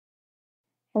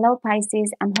Hello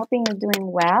Pisces, I'm hoping you're doing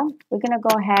well. We're going to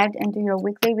go ahead and do your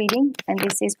weekly reading, and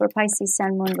this is for Pisces,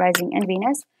 Sun, Moon, Rising, and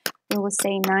Venus. We will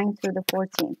say 9 through the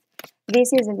 14th.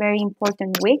 This is a very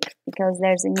important week because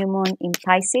there's a new moon in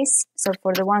Pisces. So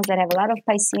for the ones that have a lot of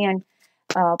Piscean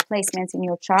placements in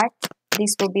your chart,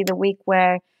 this will be the week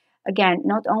where, again,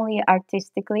 not only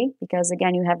artistically, because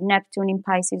again you have Neptune in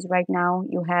Pisces right now,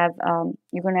 you have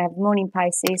you're going to have Moon in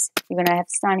Pisces, you're going to have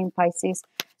Sun in Pisces.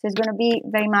 So it's going to be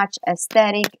very much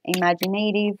aesthetic,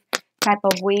 imaginative type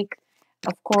of week.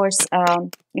 Of course,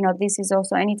 this is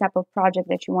also any type of project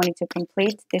that you wanted to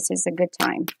complete. This is a good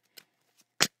time.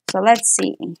 So let's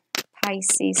see.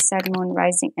 Pisces, Sun, Moon,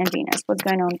 Rising, and Venus. What's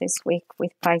going on this week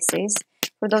with Pisces?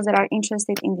 For those that are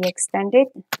interested in the extended,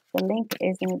 the link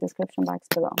is in the description box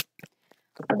below.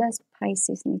 What does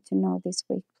Pisces need to know this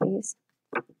week, please?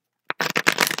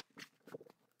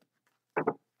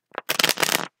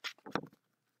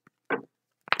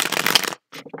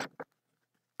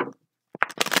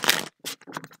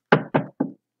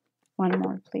 One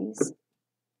more, please.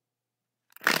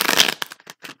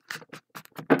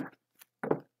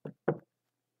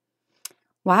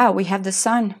 Wow, we have the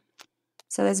Sun.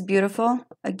 So that's beautiful.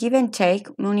 A give and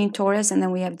take, Moon in Taurus, and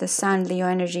then we have the Sun, Leo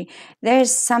energy.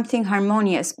 There's something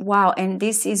harmonious. Wow, and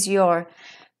this is your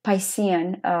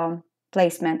Piscean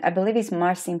placement. I believe it's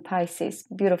Mars in Pisces.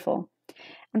 Beautiful.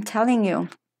 I'm telling you,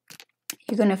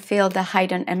 you're going to feel the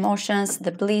heightened emotions,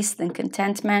 the bliss, the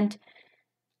contentment.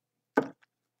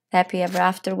 Happy ever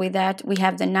after with that. We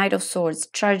have the Knight of Swords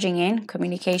charging in,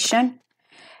 communication.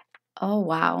 Oh,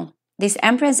 wow. This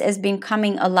Empress has been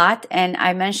coming a lot, and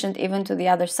I mentioned even to the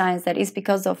other signs that it's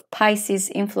because of Pisces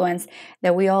influence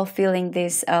that we all feeling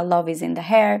this love is in the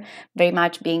air, very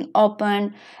much being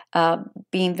open,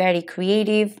 being very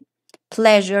creative,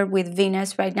 pleasure with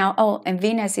Venus right now. Oh, and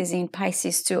Venus is in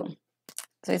Pisces too.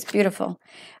 So it's beautiful.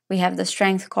 We have the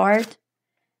Strength card,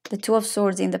 the Two of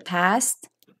Swords in the past.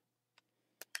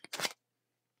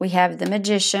 We have the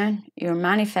Magician. You're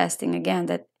manifesting again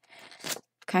that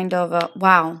kind of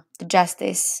wow, the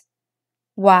Justice.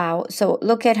 Wow. So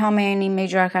look at how many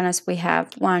major arcanas we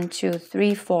have. 1, 2,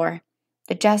 3, 4.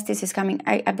 The Justice is coming.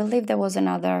 I believe there was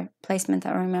another placement.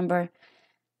 I remember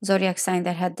Zodiac sign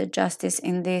that had the Justice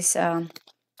in this in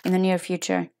the near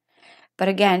future. But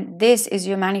again, this is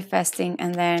you manifesting,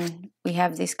 and then we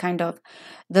have this kind of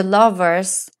the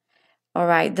Lovers. All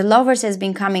right, the Lovers has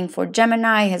been coming for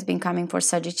Gemini, has been coming for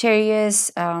Sagittarius.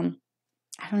 I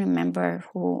don't remember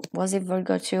who was it,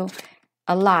 Virgo too.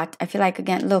 A lot. I feel like,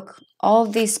 again, look, all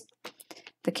these,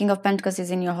 the King of Pentacles is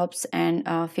in your hopes and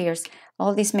fears.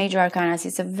 All these major arcanas.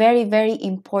 It's a very, very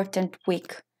important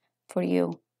week for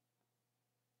you.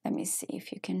 Let me see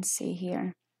if you can see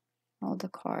here all the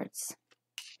cards.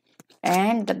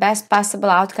 And the best possible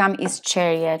outcome is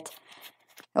Chariot.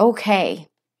 Okay.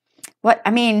 What,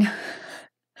 I mean,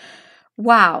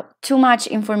 wow, too much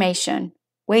information.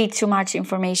 Way too much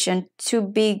information. Too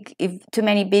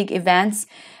many big events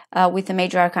with the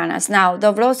major arcanas. Now, the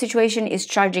overall situation is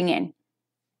charging in.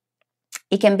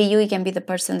 It can be you, it can be the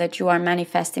person that you are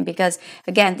manifesting, because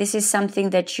again, this is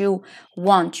something that you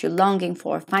want, you're longing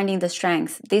for, finding the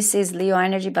strength. This is Leo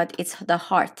energy, but it's the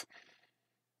heart.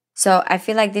 So I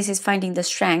feel like this is finding the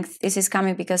strength. This is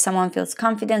coming because someone feels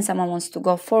confident, someone wants to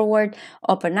go forward,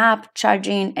 open up, charge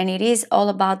in, and it is all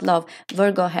about love.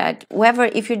 Virgo head, whoever,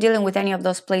 if you're dealing with any of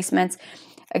those placements,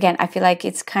 again, I feel like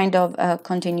it's kind of a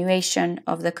continuation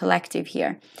of the collective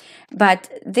here. But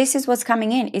this is what's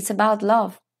coming in. It's about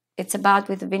love. It's about,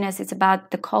 with Venus, it's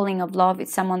about the calling of love.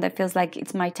 It's someone that feels like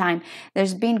it's my time.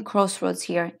 There's been crossroads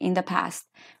here in the past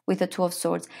with the Two of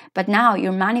Swords, but now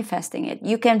you're manifesting it.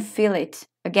 You can feel it.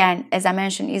 Again, as I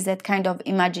mentioned, is that kind of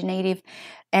imaginative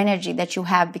energy that you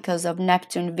have because of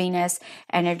Neptune, Venus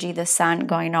energy, the Sun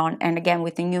going on. And again,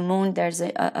 with the new moon, there's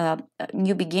a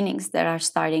new beginnings that are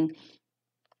starting.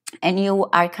 And you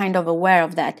are kind of aware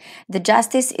of that. The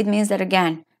Justice, it means that,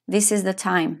 again, this is the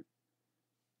time.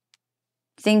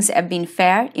 Things have been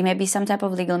fair. It may be some type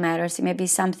of legal matters. It may be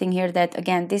something here that,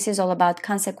 again, this is all about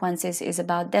consequences, is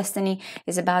about destiny,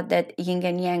 is about that yin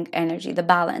and yang energy, the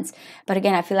balance. But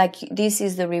again, I feel like this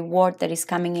is the reward that is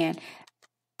coming in.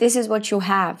 This is what you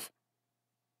have.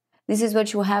 This is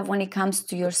what you have when it comes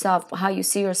to yourself, how you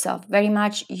see yourself. Very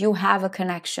much you have a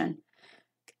connection.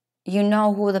 You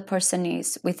know who the person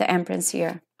is with the Empress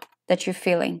here that you're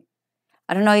feeling.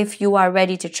 I don't know if you are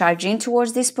ready to charge in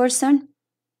towards this person.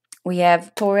 We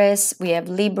have Taurus, we have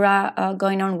Libra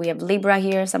going on. We have Libra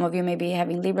here. Some of you may be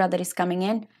having Libra that is coming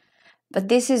in. But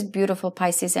this is beautiful,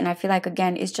 Pisces. And I feel like,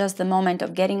 again, it's just the moment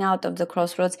of getting out of the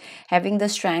crossroads, having the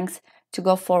strength to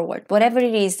go forward. Whatever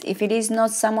it is, if it is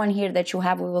not someone here that you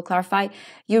have, we will clarify,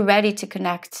 you're ready to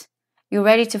connect. You're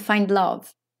ready to find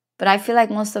love. But I feel like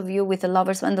most of you with the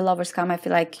lovers, when the lovers come, I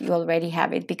feel like you already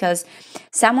have it because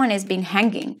someone has been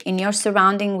hanging. In your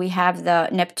surrounding, we have the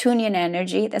Neptunian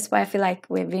energy. That's why I feel like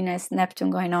with Venus, Neptune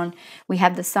going on. We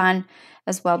have the sun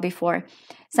as well before.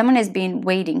 Someone has been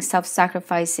waiting,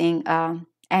 self-sacrificing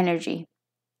energy.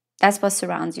 That's what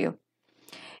surrounds you.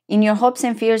 In your hopes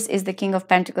and fears is the King of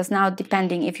Pentacles. Now,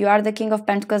 depending, if you are the King of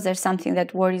Pentacles, there's something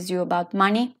that worries you about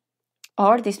money.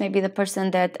 Or this may be the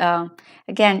person that,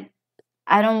 again,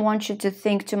 I don't want you to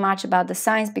think too much about the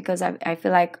signs because I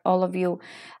feel like all of you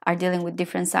are dealing with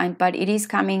different signs, but it is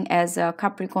coming as a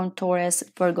Capricorn, Taurus,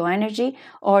 Virgo energy,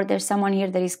 or there's someone here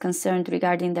that is concerned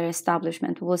regarding their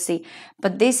establishment. We'll see.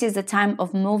 But this is the time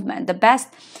of movement.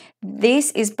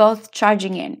 This is both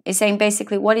charging in. It's saying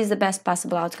basically what is the best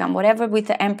possible outcome? Whatever with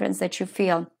the Empress that you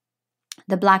feel,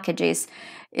 the blockages.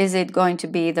 Is it going to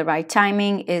be the right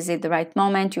timing? Is it the right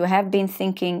moment? You have been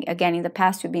thinking, again, in the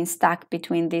past, you've been stuck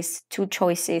between these two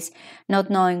choices, not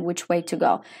knowing which way to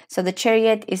go. So the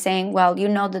Chariot is saying, well, you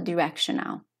know the direction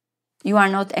now. You are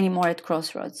not anymore at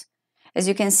crossroads. As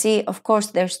you can see, of course,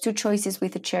 there's two choices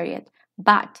with the Chariot,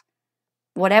 but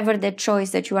whatever the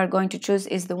choice that you are going to choose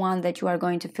is the one that you are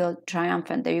going to feel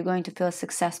triumphant, that you're going to feel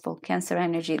successful. Cancer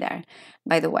energy there,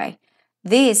 by the way.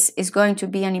 This is going to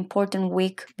be an important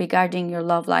week regarding your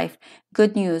love life.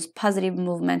 Good news, positive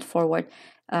movement forward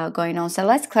going on. So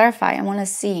let's clarify. I want to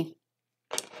see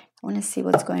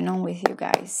what's going on with you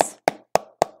guys.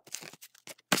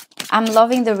 I'm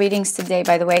loving the readings today,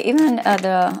 by the way. Even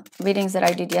the readings that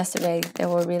I did yesterday, they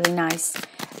were really nice.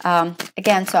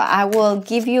 Again, so I will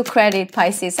give you credit,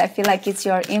 Pisces. I feel like it's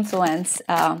your influence.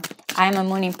 I'm a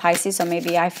moon in Pisces, so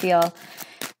maybe I feel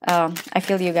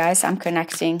you guys. I'm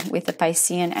connecting with the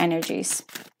Piscean energies.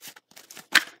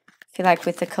 I feel like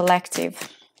with the collective.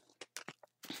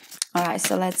 All right,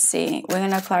 so let's see. We're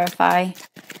going to clarify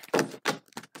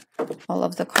all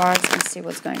of the cards and see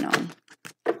what's going on.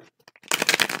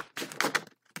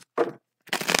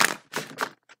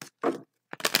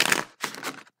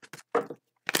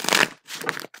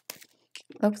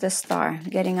 Look, the Star,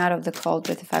 getting out of the cold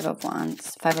with the Five of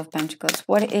Wands, Five of Pentacles.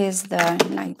 What is the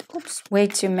Knight? Oops, way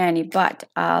too many, but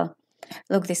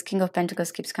look, this King of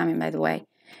Pentacles keeps coming, by the way.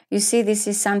 You see, this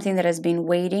is something that has been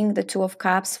waiting, the Two of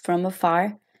Cups from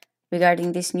afar,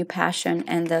 regarding this new passion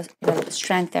and the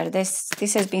strength there. This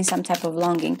has been some type of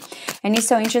longing. And it's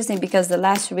so interesting because the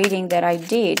last reading that I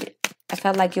did, I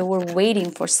felt like you were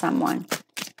waiting for someone.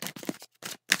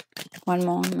 One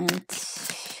moment.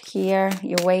 Here,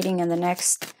 you're waiting, and the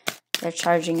next, they're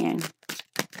charging in.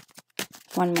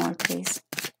 One more, please.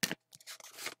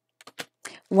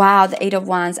 Wow, the Eight of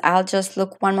Wands. I'll just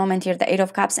look one moment here. The Eight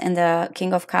of Cups and the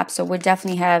King of Cups. So we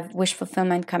definitely have wish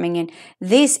fulfillment coming in.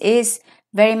 This is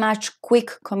very much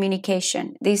quick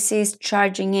communication. This is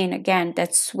charging in. Again,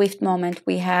 that swift moment.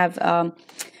 We have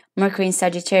Mercury in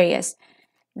Sagittarius.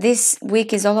 This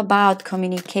week is all about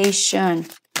communication.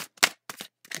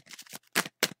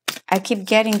 I keep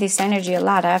getting this energy a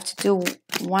lot. I have to do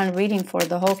one reading for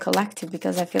the whole collective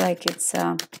because I feel like it's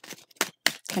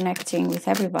connecting with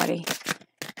everybody.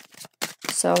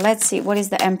 So let's see. What is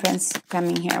the Empress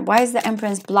coming here? Why is the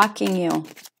Empress blocking you?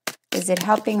 Is it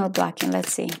helping or blocking?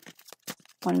 Let's see.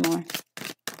 One more.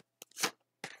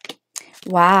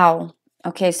 Wow.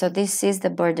 Okay, so this is the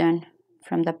burden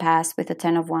from the past with the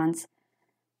Ten of Wands.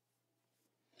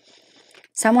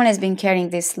 Someone has been carrying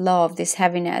this love, this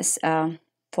heaviness,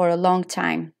 for a long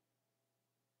time.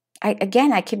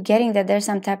 I keep getting that there's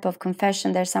some type of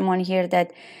confession. There's someone here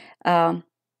that,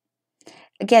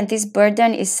 again, this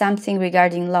burden is something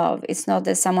regarding love. It's not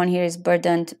that someone here is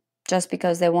burdened just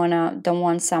because they don't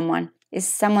want someone. It's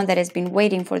someone that has been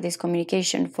waiting for this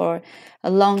communication for a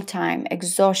long time.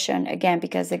 Exhaustion, again,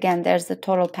 because again, there's the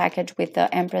total package with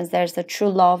the Empress. There's the true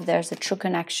love. There's a true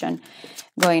connection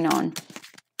going on.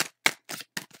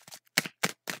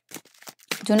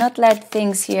 Do not let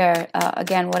things here,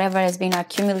 again, whatever has been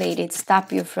accumulated,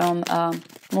 stop you from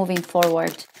moving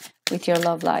forward with your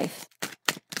love life.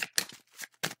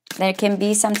 There can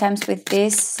be sometimes with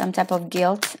this, some type of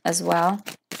guilt as well.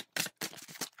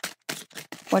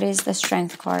 What is the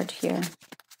Strength card here?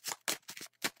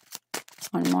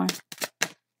 One more.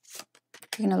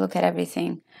 We're going to look at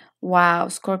everything. Wow,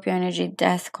 Scorpio energy,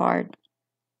 Death card.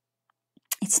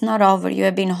 It's not over. You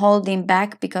have been holding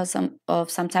back because of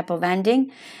some type of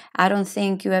ending. I don't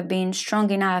think you have been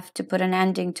strong enough to put an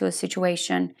ending to a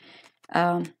situation.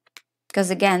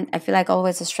 Because again, I feel like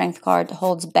always a Strength card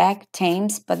holds back,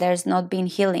 tames, but there's not been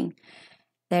healing.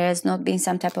 There has not been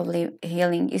some type of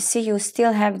healing. You see, you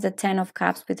still have the 10 of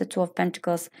Cups with the 2 of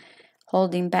Pentacles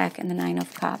holding back and the 9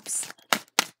 of Cups.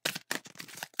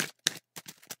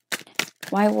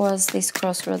 Why was this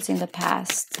crossroads in the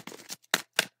past?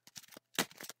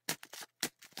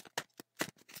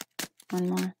 One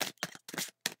more.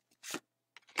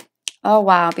 Oh,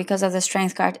 wow, because of the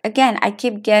Strength card. Again, I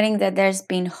keep getting that there's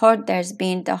been hurt,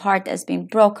 the heart has been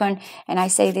broken. And I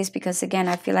say this because, again,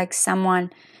 I feel like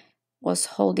someone was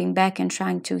holding back and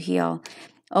trying to heal.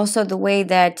 Also, the way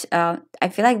that I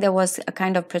feel like there was a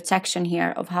kind of protection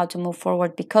here of how to move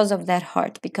forward because of that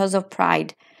hurt, because of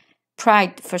pride.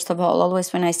 Pride, first of all,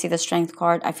 always when I see the Strength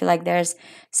card, I feel like there's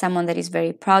someone that is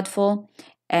very proudful.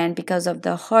 And because of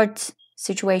the hurt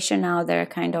situation, now they're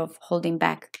kind of holding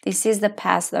back. This is the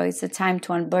past, though. It's the time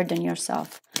to unburden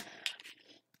yourself.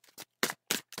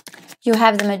 You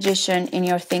have the Magician in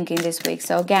your thinking this week.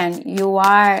 So again, you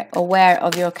are aware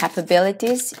of your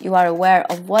capabilities. You are aware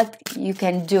of what you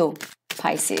can do,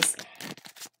 Pisces.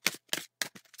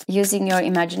 Using your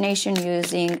imagination,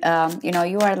 using,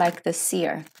 you are like the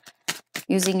seer.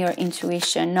 Using your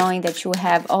intuition, knowing that you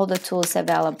have all the tools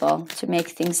available to make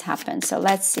things happen. So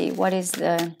let's see, what is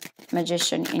the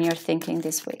Magician in your thinking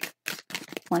this week?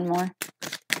 One more.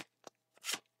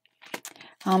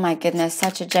 Oh my goodness,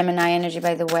 such a Gemini energy,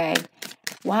 by the way.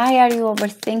 Why are you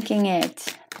overthinking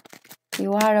it?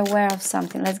 You are aware of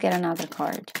something. Let's get another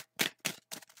card.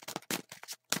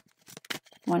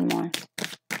 One more.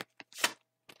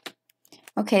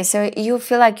 Okay, so you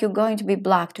feel like you're going to be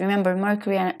blocked. Remember,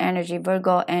 Mercury energy,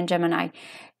 Virgo and Gemini.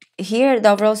 Here,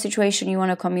 the overall situation, you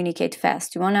want to communicate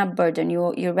fast. You want to burden.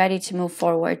 You're ready to move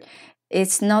forward.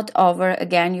 It's not over.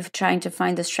 Again, you're trying to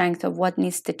find the strength of what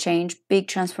needs to change. Big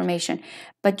transformation.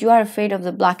 But you are afraid of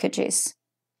the blockages.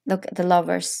 Look at the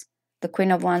Lovers. The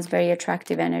Queen of Wands, very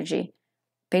attractive energy.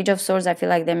 Page of Swords, I feel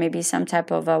like there may be some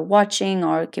type of watching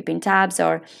or keeping tabs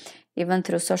or even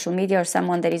through social media, or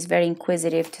someone that is very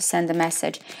inquisitive to send a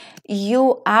message.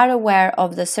 You are aware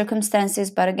of the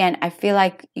circumstances, but again, I feel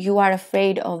like you are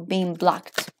afraid of being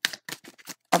blocked,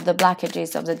 of the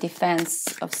blockages, of the defense,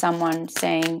 of someone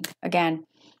saying, again,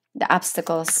 the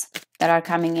obstacles that are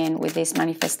coming in with this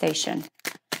manifestation.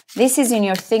 This is in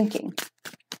your thinking.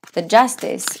 The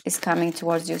Justice is coming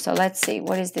towards you. So let's see,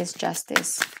 what is this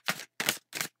Justice?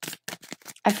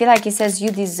 I feel like it says you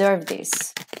deserve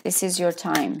this. This is your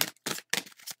time.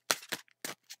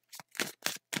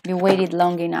 You waited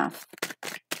long enough.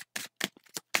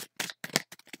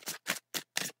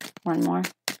 One more.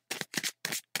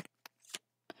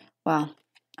 Well,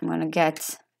 I'm going to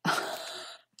get...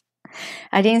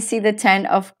 I didn't see the 10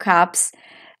 of Cups.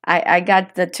 I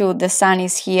got the 2. The Sun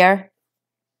is here.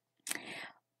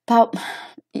 But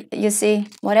you see,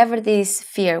 whatever this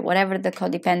fear, whatever the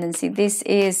codependency, this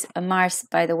is a Mars,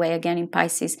 by the way, again in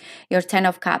Pisces, your 10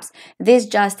 of Cups. This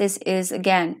Justice is,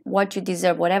 again, what you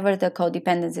deserve, whatever the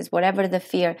codependencies, whatever the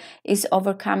fear, is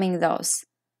overcoming those.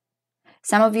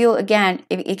 Some of you, again,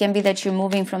 it can be that you're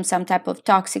moving from some type of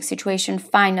toxic situation.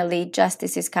 Finally,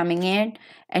 Justice is coming in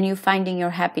and you're finding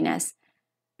your happiness.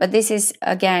 But this is,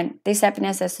 again, this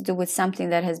happiness has to do with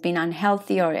something that has been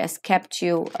unhealthy or has kept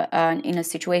you in a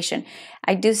situation.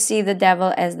 I do see the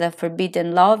Devil as the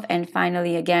forbidden love and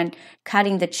finally, again,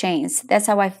 cutting the chains. That's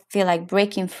how I feel like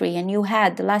breaking free. And you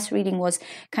had, the last reading was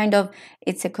kind of,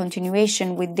 it's a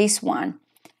continuation with this one.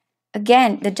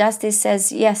 Again, the Justice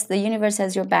says, yes, the universe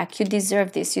has your back. You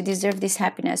deserve this. You deserve this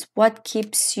happiness. What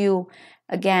keeps you,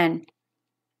 again,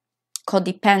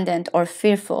 codependent or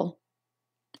fearful?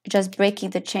 Just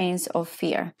breaking the chains of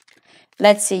fear.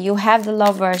 Let's see, you have the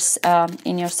Lovers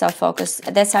in your self-focus.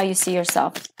 That's how you see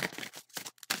yourself.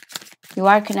 You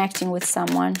are connecting with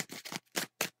someone.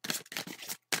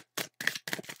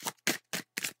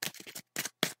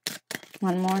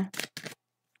 One more.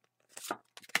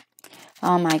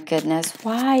 Oh my goodness.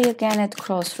 Why again at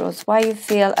crossroads? Why you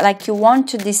feel like you want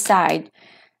to decide?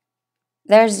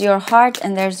 There's your heart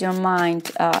and there's your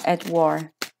mind at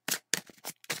war.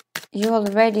 You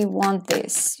already want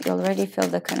this. You already feel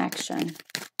the connection.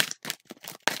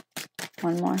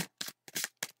 One more.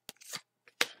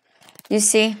 You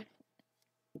see,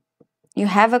 you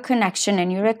have a connection and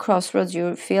you're at crossroads.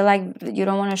 You feel like you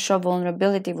don't want to show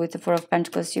vulnerability with the Four of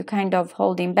Pentacles. You're kind of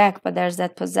holding back, but there's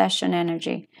that possession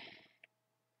energy.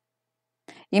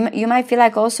 You might feel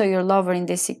like also your lover in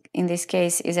this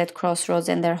case is at crossroads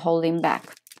and they're holding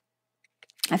back.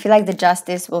 I feel like the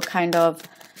Justice will kind of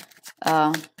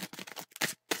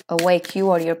awake you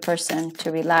or your person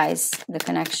to realize the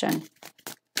connection.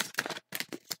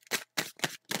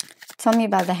 Tell me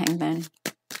about the Hangman.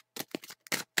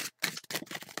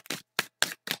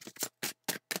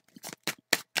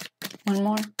 One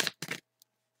more.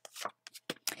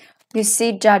 You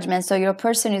see judgment. So your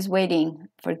person is waiting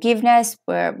forgiveness.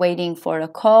 We're waiting for a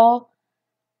call,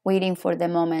 waiting for the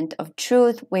moment of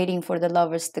truth, waiting for the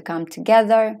lovers to come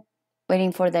together,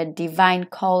 waiting for that divine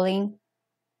calling.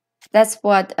 That's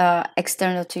what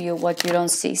external to you, what you don't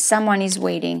see. Someone is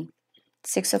waiting.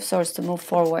 Six of Swords to move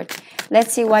forward.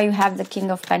 Let's see why you have the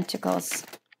King of Pentacles.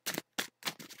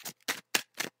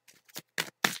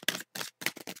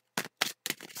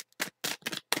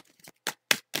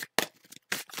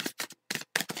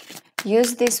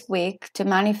 Use this week to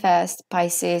manifest,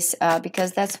 Pisces,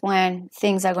 because that's when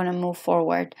things are going to move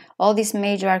forward. All these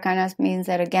major arcana means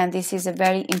that, again, this is a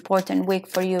very important week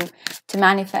for you to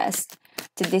manifest,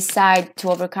 to decide to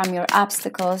overcome your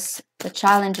obstacles, the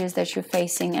challenges that you're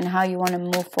facing, and how you want to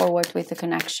move forward with the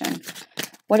connection.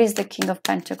 What is the King of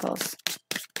Pentacles?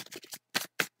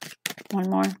 One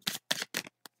more.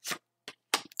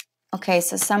 Okay,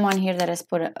 so someone here that has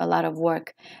put a lot of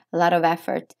work, a lot of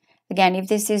effort. Again, if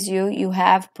this is you, you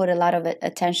have put a lot of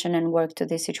attention and work to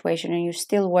this situation, and you're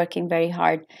still working very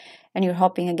hard, and you're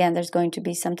hoping, again, there's going to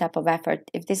be some type of effort.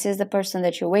 If this is the person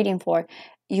that you're waiting for,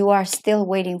 you are still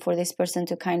waiting for this person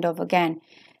to kind of, again,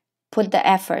 put the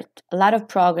effort, a lot of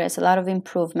progress, a lot of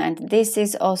improvement. This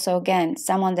is also, again,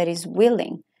 someone that is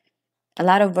willing. A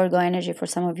lot of Virgo energy for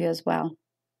some of you as well.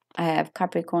 I have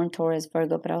Capricorn, Taurus,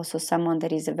 Virgo, but also someone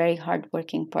that is a very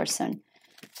hardworking person.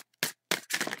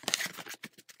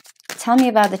 Tell me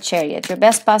about the Chariot. Your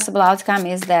best possible outcome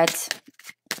is that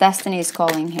destiny is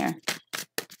calling here.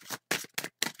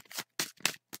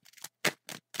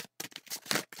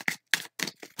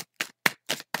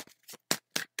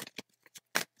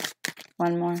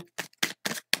 One more.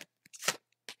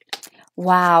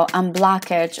 Wow,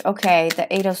 unblockage. Okay, the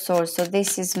Eight of Swords. So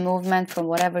this is movement from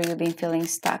whatever you've been feeling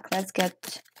stuck. Let's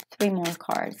get 3 more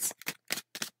cards.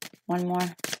 One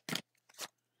more.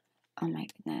 Oh my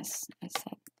goodness. I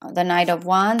said the Knight of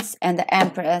Wands and the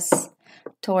Empress.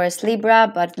 Taurus,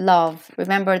 Libra, but love.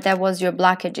 Remember, that was your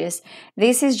blockages.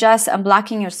 This is just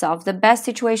unblocking yourself. The best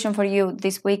situation for you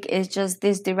this week is just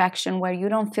this direction where you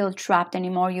don't feel trapped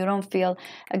anymore. You don't feel,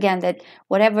 again, that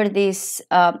whatever these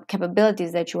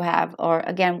capabilities that you have, or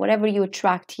again, whatever you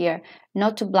attract here,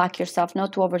 not to block yourself,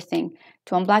 not to overthink,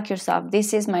 to unblock yourself.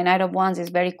 This is my Knight of Wands is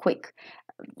very quick.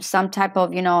 Some type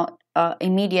of,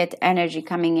 immediate energy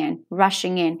coming in,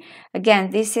 rushing in. Again,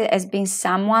 this has been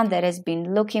someone that has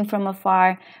been looking from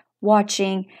afar,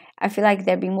 watching. I feel like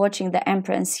they've been watching the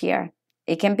Empress here.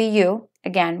 It can be you,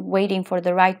 again, waiting for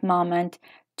the right moment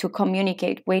to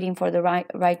communicate, waiting for the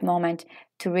right moment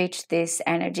to reach this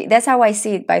energy. That's how I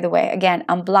see it, by the way. Again,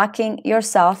 unblocking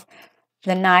yourself.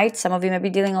 The Knight, some of you may be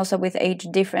dealing also with age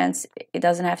difference. It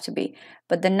doesn't have to be.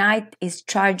 But the Knight is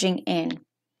charging in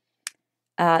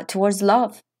towards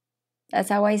love. That's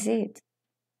how I see it.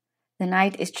 The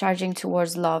Knight is charging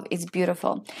towards love. It's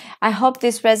beautiful. I hope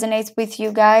this resonates with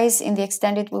you guys. In the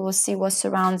extended, we will see what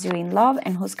surrounds you in love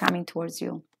and who's coming towards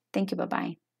you. Thank you.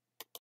 Bye-bye.